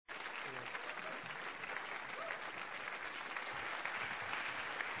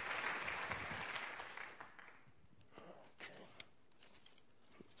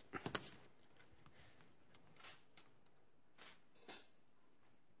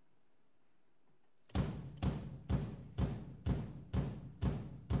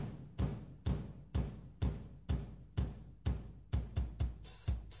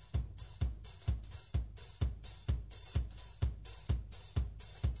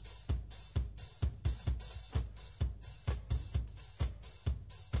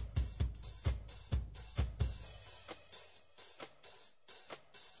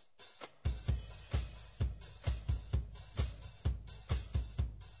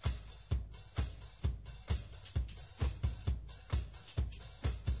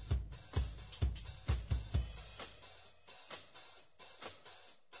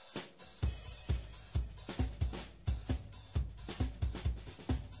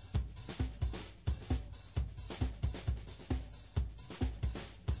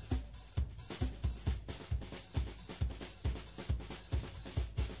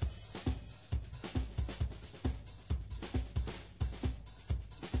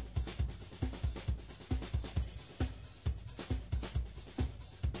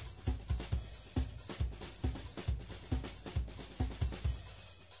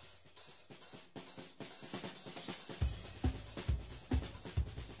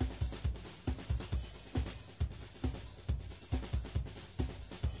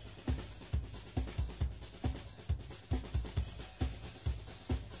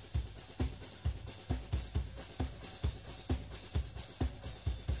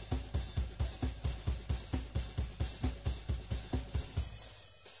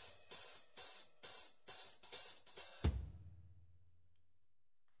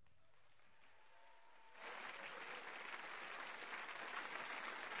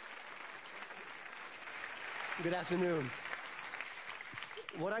Good afternoon.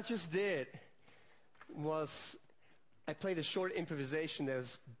 What I just did was I played a short improvisation that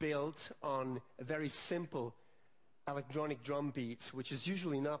is built on a very simple electronic drum beat, which is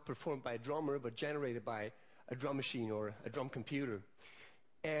usually not performed by a drummer, but generated by a drum machine or a drum computer.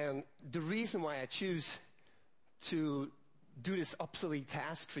 And the reason why I choose to do this obsolete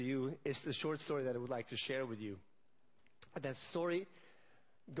task for you is the short story that I would like to share with you. That story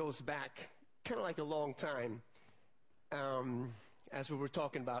goes back kind of like a long time. As we were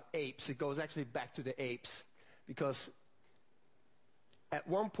talking about apes, it goes actually back to the apes, because at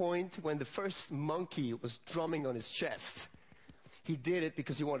one point when the first monkey was drumming on his chest, he did it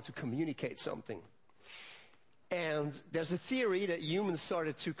because he wanted to communicate something. And there's a theory that humans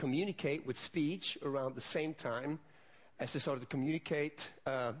started to communicate with speech around the same time as they started to communicate,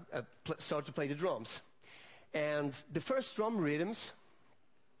 started to play the drums. And the first drum rhythms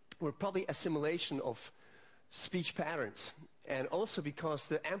were probably a simulation of speech patterns, and also because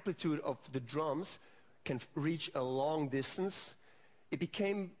the amplitude of the drums can reach a long distance, it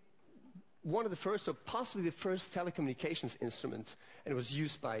became one of the first, or possibly the first, telecommunications instrument, and it was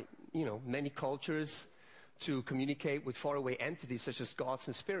used by many cultures to communicate with faraway entities such as gods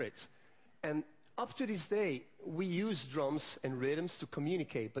and spirits. And up to this day, we use drums and rhythms to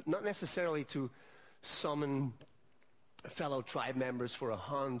communicate, but not necessarily to summon fellow tribe members for a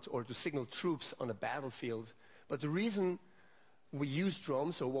hunt or to signal troops on a battlefield. But the reason we use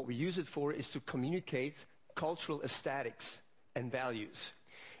drums, or what we use it for, is to communicate cultural aesthetics and values.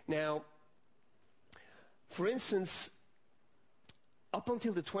 Now, for instance, up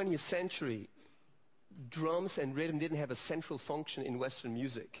until the 20th century, drums and rhythm didn't have a central function in Western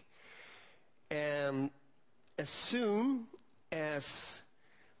music. And as soon as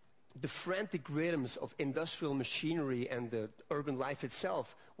the frantic rhythms of industrial machinery and the urban life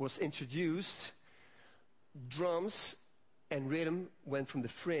itself was introduced, drums and rhythm went from the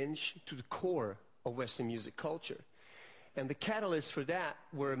fringe to the core of Western music culture. And the catalysts for that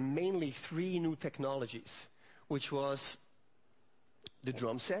were mainly three new technologies, which was the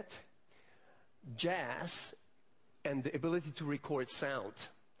drum set, jazz, and the ability to record sound.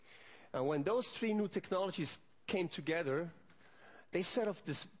 And when those three new technologies came together, they set off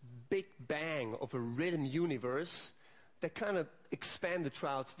this big bang of a rhythm universe that kind of expanded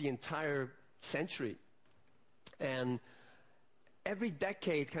throughout the entire century. And every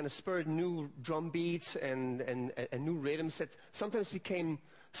decade kind of spurred new drum beats and new rhythms that sometimes became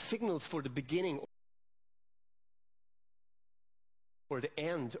signals for the beginning or the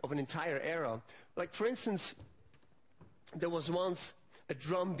end of an entire era. Like, for instance, there was once a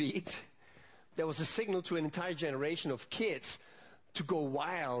drum beat that was a signal to an entire generation of kids to go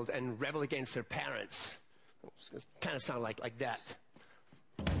wild and rebel against their parents. It kind of sound like that.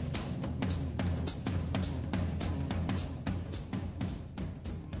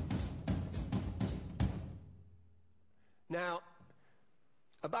 Now,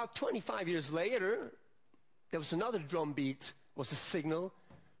 about 25 years later, there was another drum beat, was a signal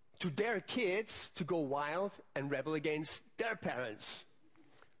to their kids to go wild and rebel against their parents.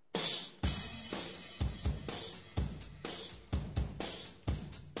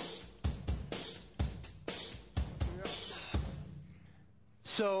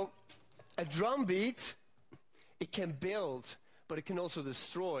 So, a drum beat, it can build, but it can also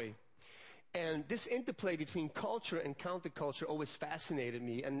destroy. And this interplay between culture and counterculture always fascinated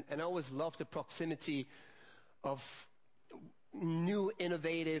me, and I always loved the proximity of new,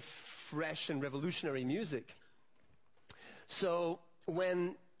 innovative, fresh, and revolutionary music. So,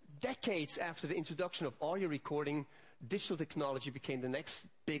 when decades after the introduction of audio recording, digital technology became the next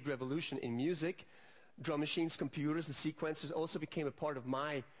big revolution in music, drum machines, computers, and sequencers also became a part of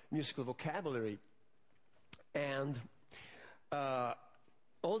my musical vocabulary. And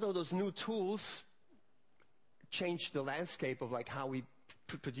although those new tools changed the landscape of how we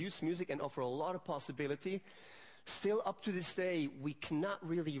produce music and offer a lot of possibility, still up to this day we cannot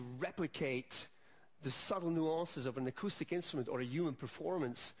really replicate the subtle nuances of an acoustic instrument or a human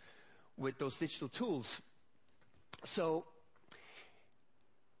performance with those digital tools. So,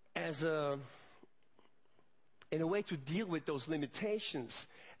 in a way to deal with those limitations,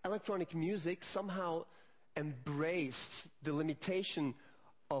 electronic music somehow embraced the limitation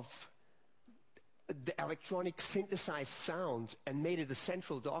of the electronic synthesized sound and made it the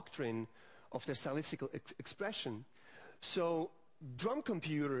central doctrine of their stylistic expression. So drum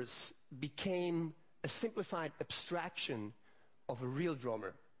computers became a simplified abstraction of a real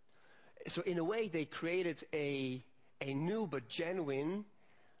drummer. So in a way they created a new but genuine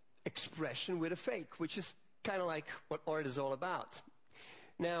expression with a fake, which is kind of like what art is all about.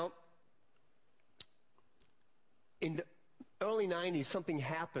 Now, in the early 90s, something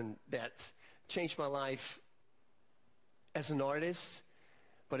happened that changed my life as an artist,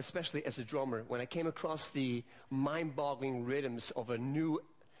 but especially as a drummer. When I came across the mind-boggling rhythms of a new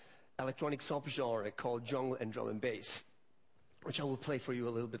electronic subgenre called jungle and drum and bass, which I will play for you a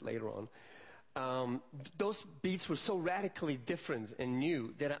little bit later on. Those beats were so radically different and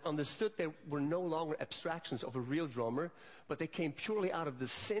new that I understood they were no longer abstractions of a real drummer, but they came purely out of the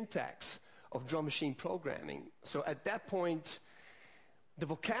syntax of drum machine programming. So at that point, the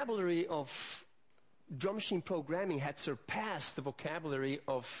vocabulary of drum machine programming had surpassed the vocabulary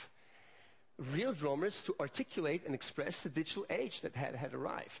of real drummers to articulate and express the digital age that had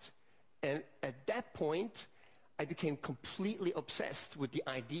arrived. And at that point, I became completely obsessed with the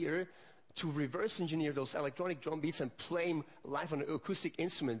idea to reverse engineer those electronic drum beats and play them live on an acoustic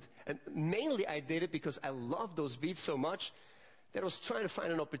instrument. And mainly I did it because I loved those beats so much that I was trying to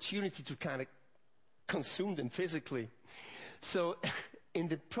find an opportunity to kind of consume them physically. So in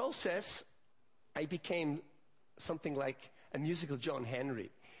the process, I became something like a musical John Henry.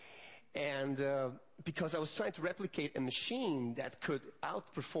 And because I was trying to replicate a machine that could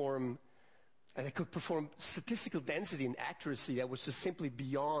outperform and I could perform statistical density and accuracy that was just simply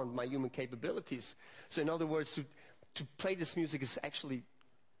beyond my human capabilities. So in other words, to play this music is actually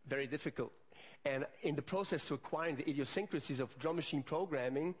very difficult. And in the process to acquiring the idiosyncrasies of drum machine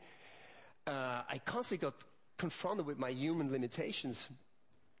programming, I constantly got confronted with my human limitations.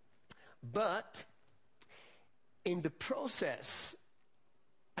 But in the process,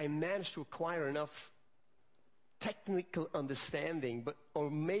 I managed to acquire enough technical understanding, or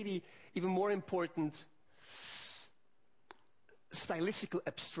maybe even more important, stylistical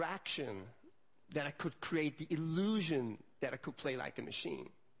abstraction, that I could create the illusion that I could play like a machine.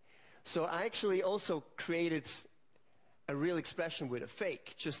 So I actually also created a real expression with a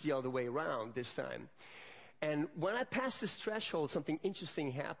fake, just the other way around this time. And when I passed this threshold, something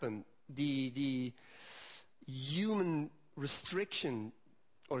interesting happened. The human restriction,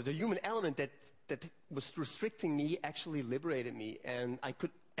 or the human element that was restricting me, actually liberated me, and I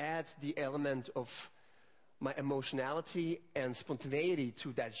could add the element of my emotionality and spontaneity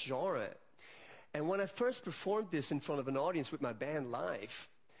to that genre. And when I first performed this in front of an audience with my band live,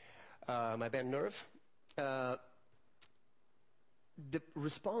 my band Nerve, the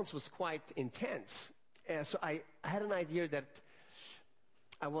response was quite intense. So I had an idea that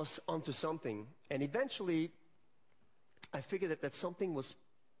I was onto something, and eventually I figured that something was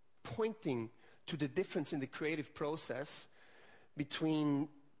pointing to the difference in the creative process between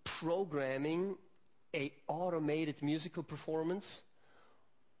programming a automated musical performance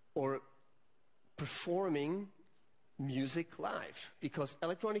or performing music live. Because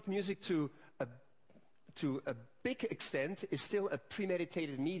electronic music to a big extent is still a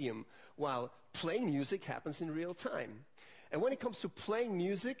premeditated medium, while playing music happens in real time. And when it comes to playing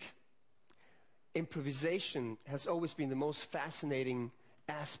music, improvisation has always been the most fascinating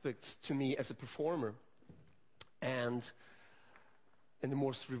aspect to me as a performer, and the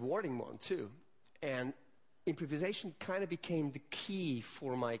most rewarding one too. And improvisation kind of became the key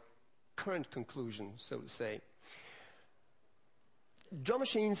for my current conclusion, so to say. Drum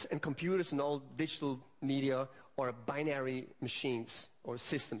machines and computers and all digital media are binary machines or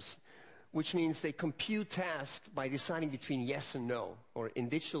systems, which means they compute tasks by deciding between yes and no, or in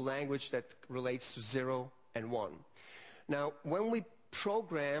digital language that relates to 0 and 1. Now, when we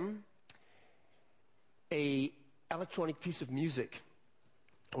program an electronic piece of music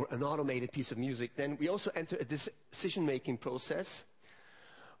or an automated piece of music, then we also enter a decision-making process.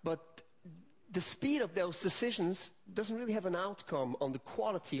 But the speed of those decisions doesn't really have an outcome on the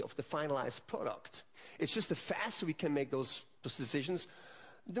quality of the finalized product. It's just the faster we can make those decisions,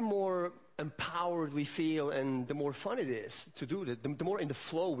 the more empowered we feel and the more fun it is to do it, the more in the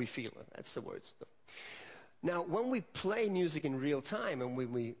flow we feel. That's the word. Now, when we play music in real time,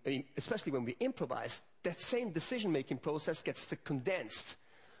 and especially when we improvise, that same decision-making process gets condensed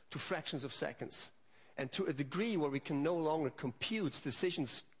to fractions of seconds, and to a degree where we can no longer compute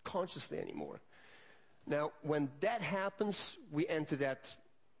decisions consciously anymore. Now, when that happens, we enter that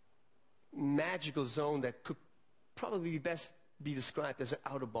magical zone that could probably best be described as an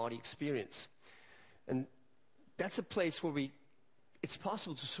out-of-body experience. And that's a place where it's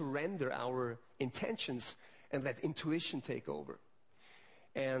possible to surrender our intentions and let intuition take over.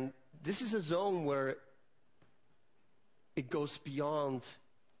 And this is a zone where it goes beyond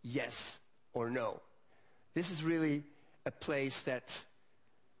yes or no. This is really a place that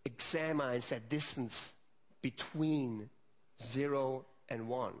examines that distance between 0 and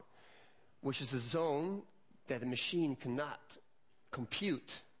 1, which is a zone that a machine cannot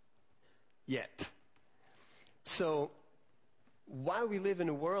compute yet. So while we live in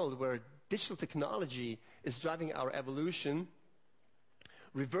a world where digital technology is driving our evolution,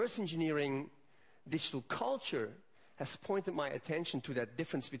 reverse engineering digital culture has pointed my attention to that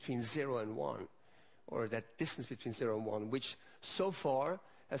difference between 0 and 1, or that distance between 0 and 1, which so far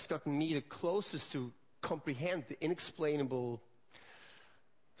has gotten me the closest to comprehend the inexplainable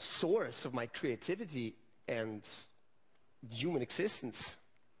source of my creativity and human existence.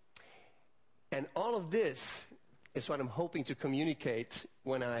 And all of this is what I'm hoping to communicate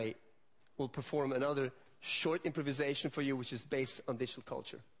when I will perform another short improvisation for you, which is based on digital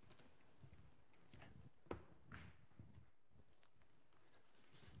culture.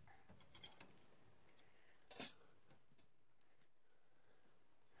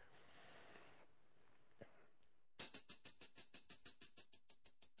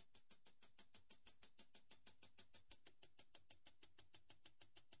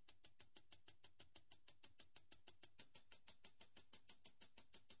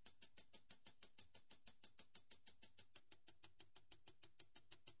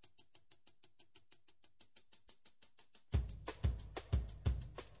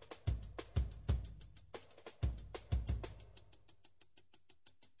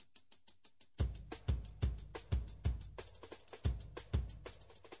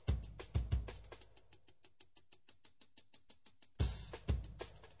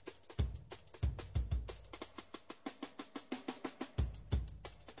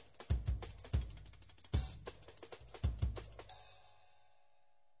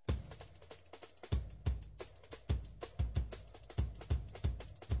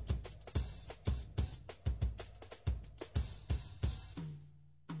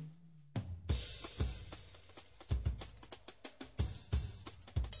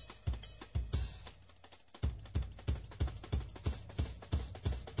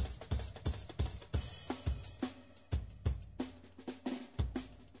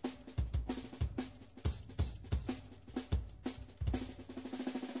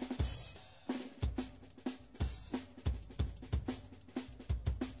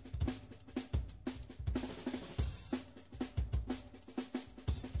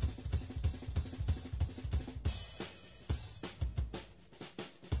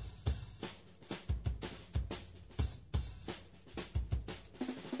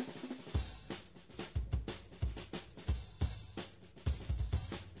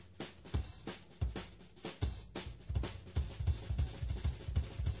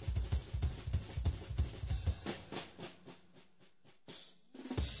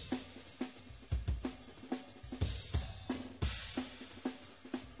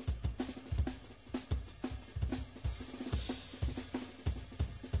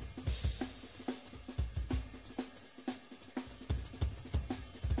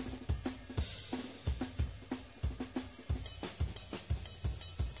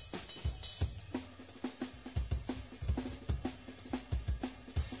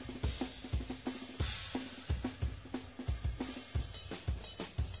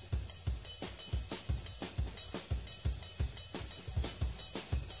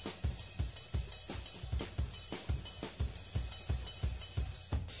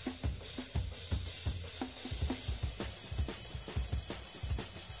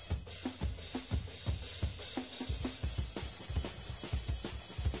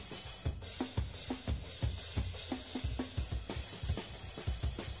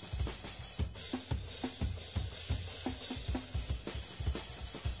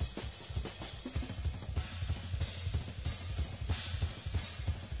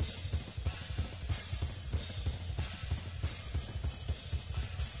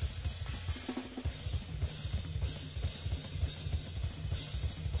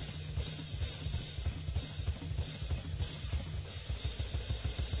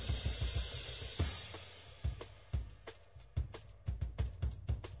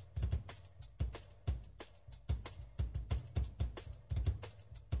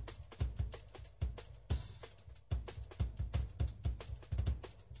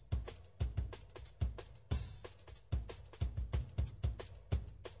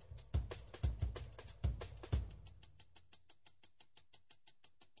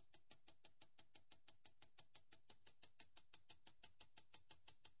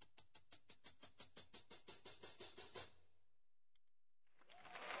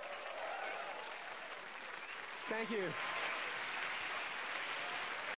 Thank you.